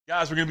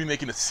Guys, we're gonna be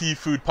making a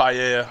seafood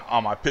paella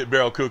on my pit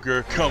barrel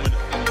cooker coming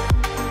up.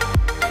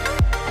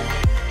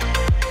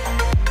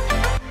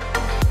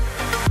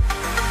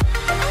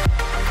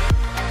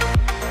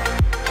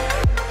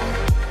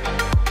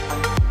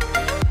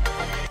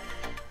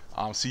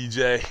 I'm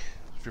CJ.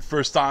 If your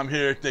first time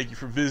here, thank you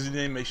for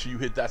visiting. Make sure you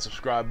hit that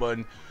subscribe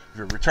button. If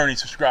you're a returning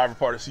subscriber,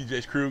 part of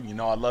CJ's crew, you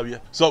know I love you.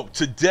 So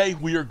today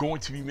we are going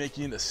to be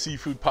making a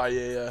seafood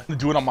paella. I'm gonna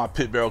do it on my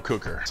pit barrel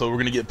cooker. So we're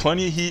gonna get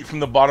plenty of heat from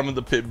the bottom of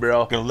the pit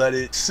barrel. Gonna let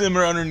it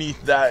simmer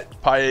underneath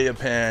that paella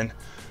pan.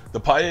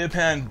 The paella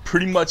pan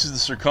pretty much is the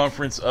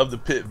circumference of the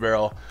pit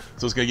barrel.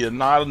 So it's gonna get a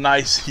lot of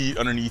nice heat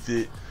underneath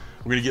it.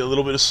 We're gonna get a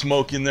little bit of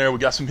smoke in there. We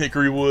got some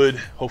hickory wood.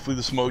 Hopefully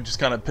the smoke just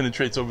kind of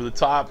penetrates over the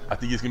top. I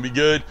think it's gonna be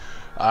good.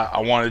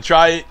 I wanted to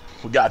try it.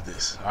 We got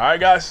this. All right,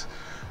 guys,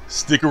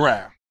 stick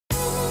around.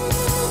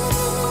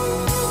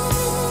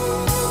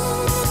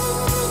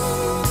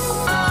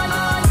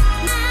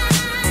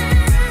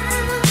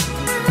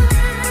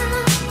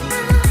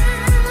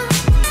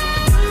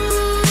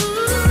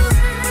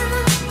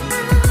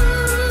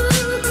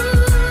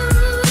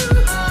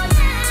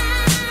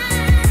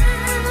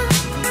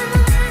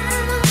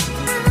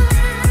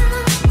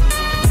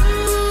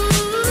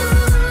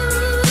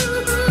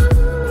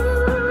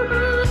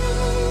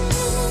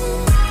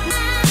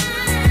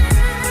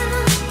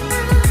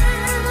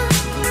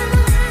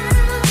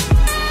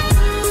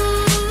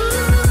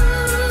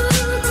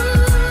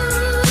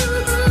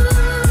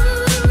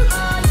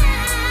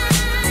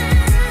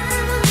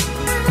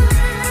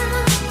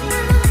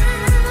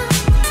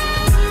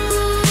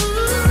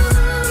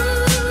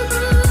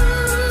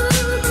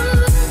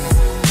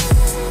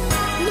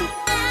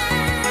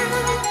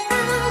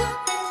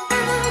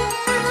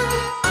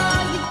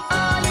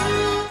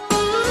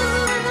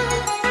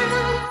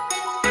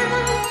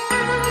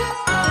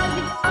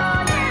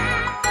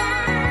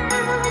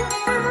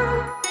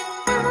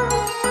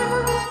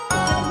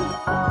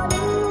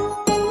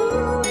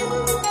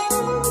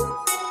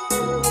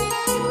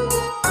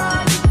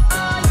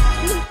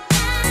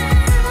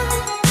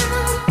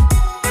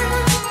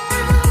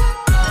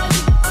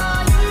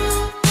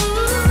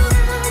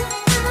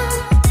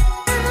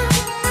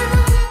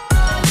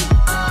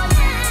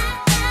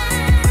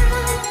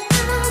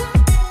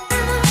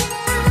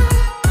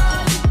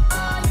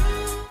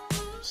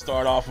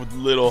 Start off with a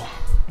little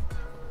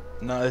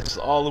nice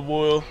olive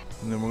oil,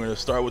 and then we're gonna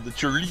start with the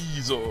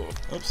chorizo.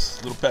 Oops,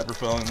 a little pepper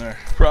fell in there.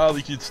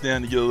 Probably could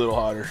stand to get a little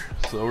hotter.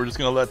 So we're just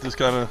gonna let this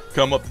kind of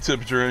come up the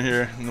temperature in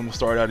here, and then we'll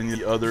start adding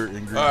the other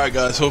ingredients. All right,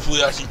 guys,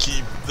 hopefully I can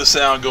keep the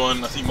sound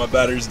going. I think my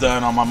battery's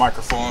down on my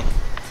microphone.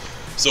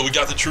 So we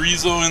got the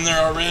chorizo in there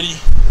already.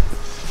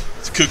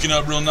 It's cooking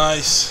up real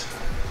nice.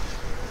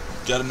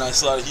 Got a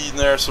nice lot of heat in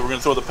there, so we're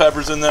gonna throw the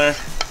peppers in there.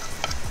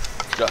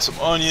 Got some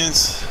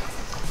onions.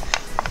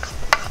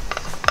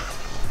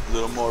 A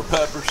little more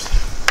peppers.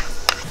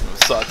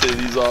 Saute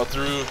these all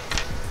through.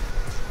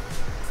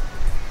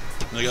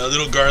 And I got a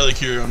little garlic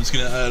here. I'm just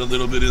gonna add a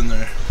little bit in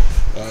there.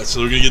 All right,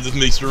 so we're gonna get this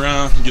mixed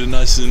around, get it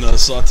nice and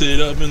sauteed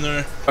up in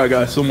there. All right,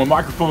 guys. So my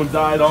microphone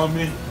died on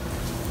me,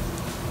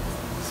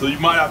 so you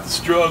might have to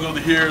struggle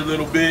to hear a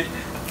little bit.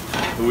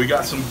 But we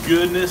got some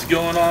goodness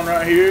going on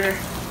right here.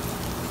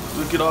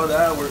 Look at all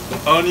that.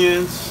 The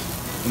onions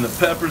and the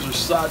peppers are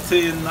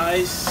sauteing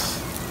nice.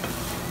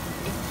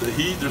 The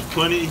heat, there's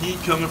plenty of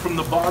heat coming from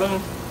the bottom.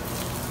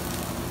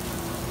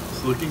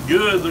 It's looking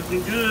good,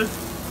 looking good.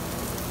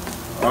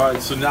 All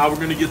right, so now we're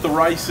gonna get the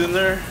rice in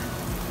there.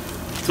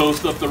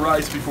 Toast up the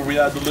rice before we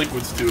add the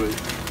liquids to it.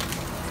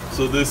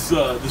 So this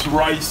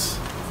rice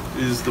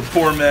is the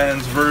poor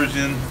man's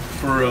version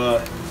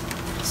for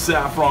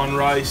saffron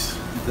rice.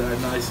 Get that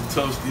nice and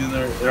toasty in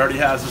there. It already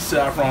has the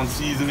saffron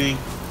seasoning.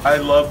 I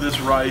love this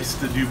rice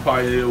to do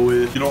paella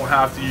with. You don't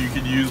have to, you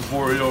could use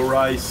boreal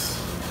rice,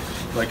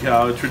 like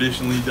how it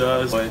traditionally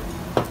does, but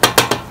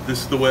this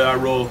is the way I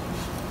roll.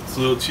 It's a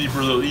little cheaper,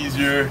 a little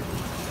easier,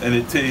 and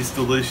it tastes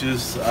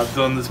delicious. I've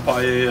done this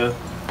paella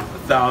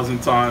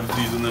 1,000 times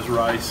using this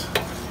rice,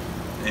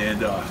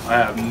 and I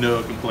have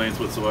no complaints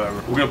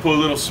whatsoever. We're gonna put a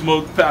little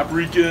smoked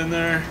paprika in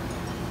there.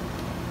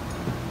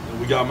 And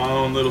we got my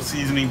own little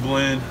seasoning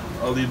blend.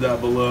 I'll leave that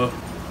below.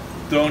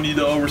 Don't need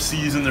to over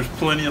season. There's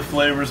plenty of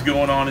flavors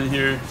going on in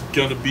here.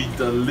 Gonna be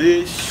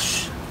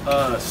delicious.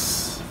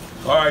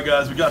 All right,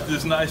 guys, we got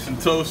this nice and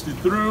toasted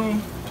through.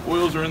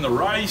 Oils are in the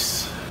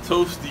rice.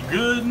 Toasty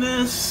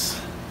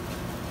goodness.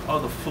 All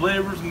the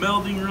flavors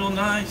melding real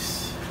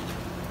nice.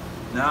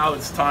 Now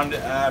it's time to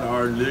add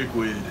our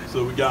liquid.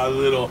 So we got a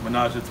little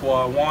Menage a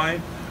Trois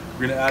wine.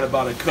 We're gonna add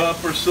about a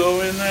cup or so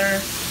in there.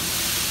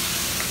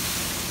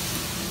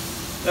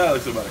 Yeah, it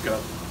looks about a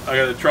cup. I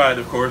gotta try it,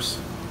 of course.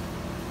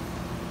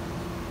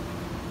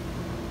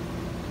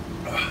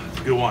 It's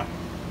a good wine.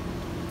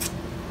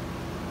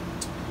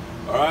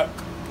 All right.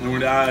 And we're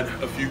gonna add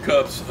a few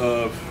cups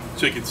of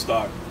chicken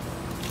stock.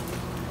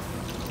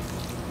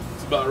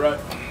 That's about right.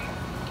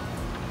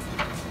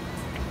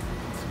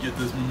 Let's get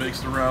this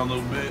mixed around a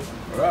little bit.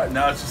 All right,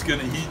 now it's just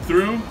gonna heat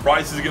through.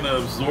 Rice is gonna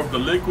absorb the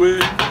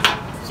liquid.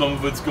 Some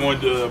of it's going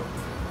to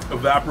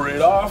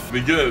evaporate off.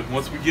 Be good.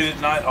 Once we get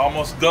it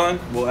almost done,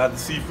 we'll add the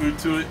seafood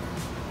to it.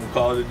 We'll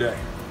call it a day.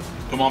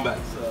 Come on back.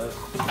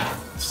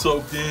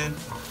 Soaked in.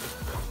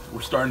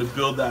 We're starting to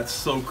build that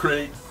soak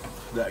crate,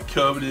 that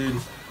coveted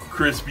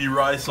crispy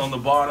rice on the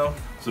bottom.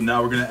 So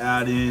now we're gonna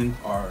add in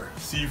our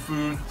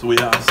seafood. So we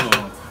have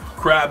some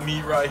crab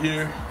meat right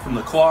here from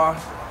the claw.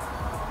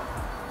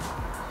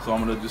 So I'm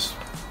gonna just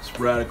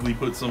sporadically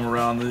put some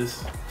around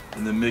this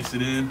and then mix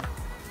it in.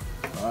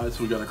 All right,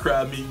 so we got our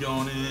crab meat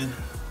going in.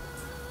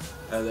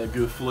 Add that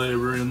good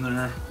flavor in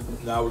there.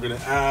 Now we're gonna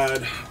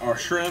add our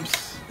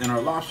shrimps and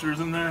our lobsters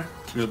in there.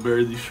 We're gonna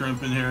bury these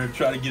shrimp in here,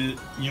 try to get it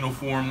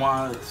uniform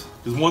wise.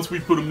 Because once we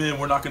put them in,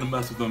 we're not gonna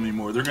mess with them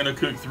anymore. They're gonna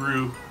cook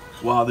through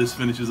while this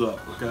finishes up,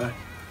 okay?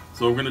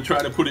 So we're gonna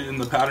try to put it in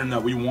the pattern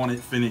that we want it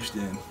finished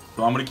in.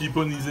 So I'm gonna keep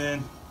putting these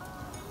in.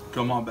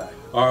 Come on back.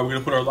 All right, we're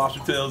gonna put our lobster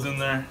tails in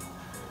there.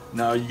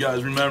 Now you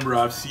guys remember,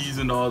 I've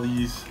seasoned all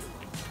these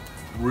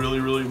really,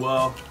 really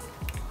well.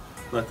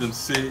 Let them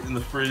sit in the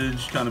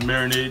fridge, kind of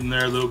marinate in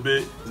there a little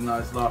bit. The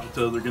nice lobster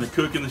tails, they're gonna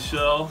cook in the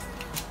shell.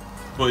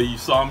 But you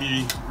saw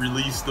me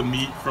release the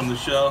meat from the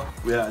shell.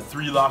 We had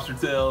 3 lobster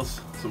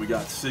tails, so we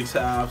got 6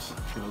 halves.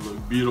 It's gonna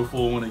look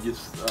beautiful when it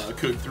gets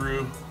cooked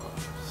through.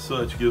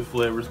 Such good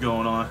flavors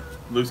going on.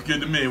 Looks good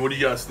to me. What do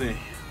you guys think?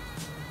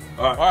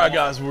 All right,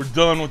 guys, we're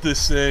done with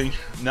this thing.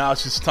 Now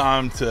it's just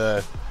time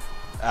to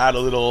add a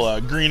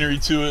little greenery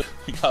to it.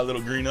 We got a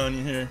little green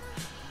onion here.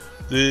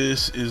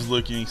 This is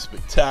looking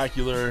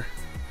spectacular.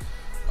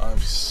 I'm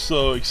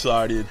so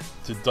excited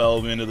to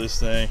delve into this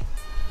thing.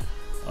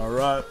 All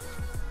right.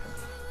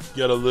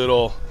 Got a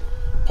little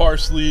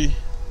parsley,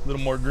 a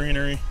little more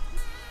greenery.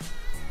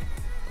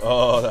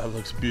 Oh, that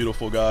looks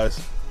beautiful, guys.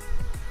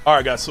 All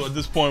right, guys, so at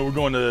this point, we're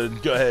going to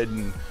go ahead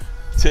and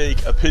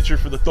take a picture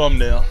for the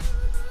thumbnail,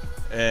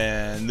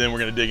 and then we're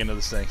gonna dig into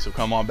this thing, so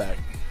come on back.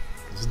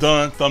 It's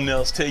done,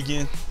 thumbnail's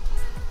taken.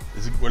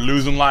 We're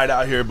losing light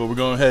out here, but we're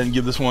going ahead and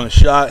give this one a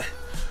shot.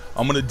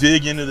 I'm gonna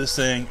dig into this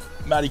thing.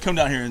 Maddie, come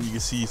down here and you can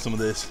see some of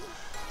this.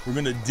 We're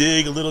gonna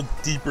dig a little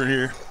deeper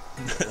here.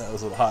 That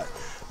was a little hot.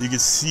 You can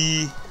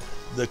see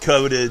the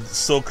coveted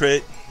soak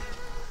crate,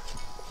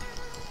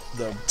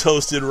 the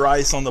toasted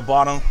rice on the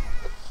bottom.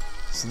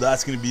 So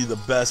that's gonna be the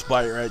best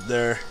bite right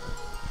there.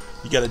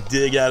 You gotta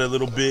dig at it a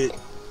little bit.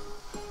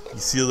 You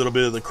see a little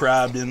bit of the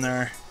crab in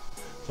there.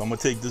 So I'm gonna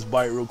take this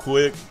bite real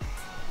quick.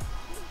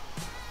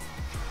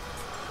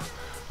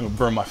 I'm gonna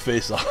burn my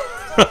face off.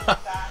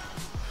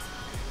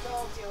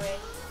 Don't do it.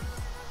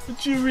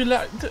 Did you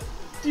relax?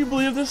 Do you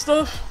believe this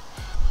stuff?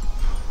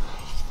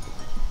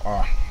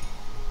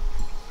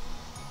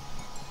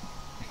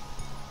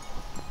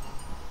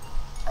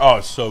 Oh,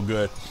 it's so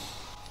good.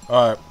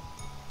 All right,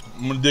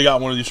 I'm gonna dig out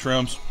one of these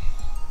shrimps.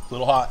 It's a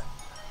little hot.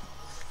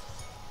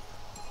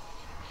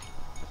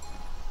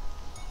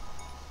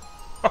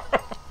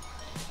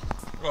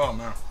 Oh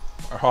man,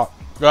 they're hot,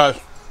 guys.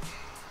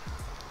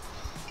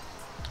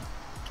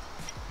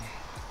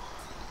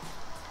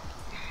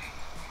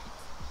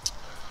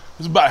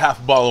 There's about half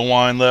a bottle of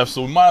wine left,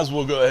 so we might as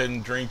well go ahead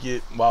and drink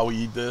it while we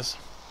eat this.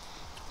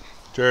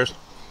 Cheers.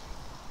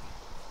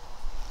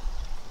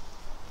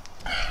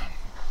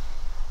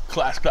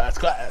 Class, class,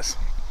 class.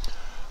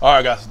 All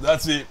right, guys,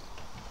 that's it.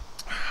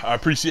 I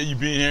appreciate you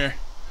being here.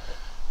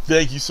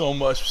 Thank you so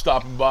much for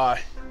stopping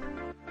by.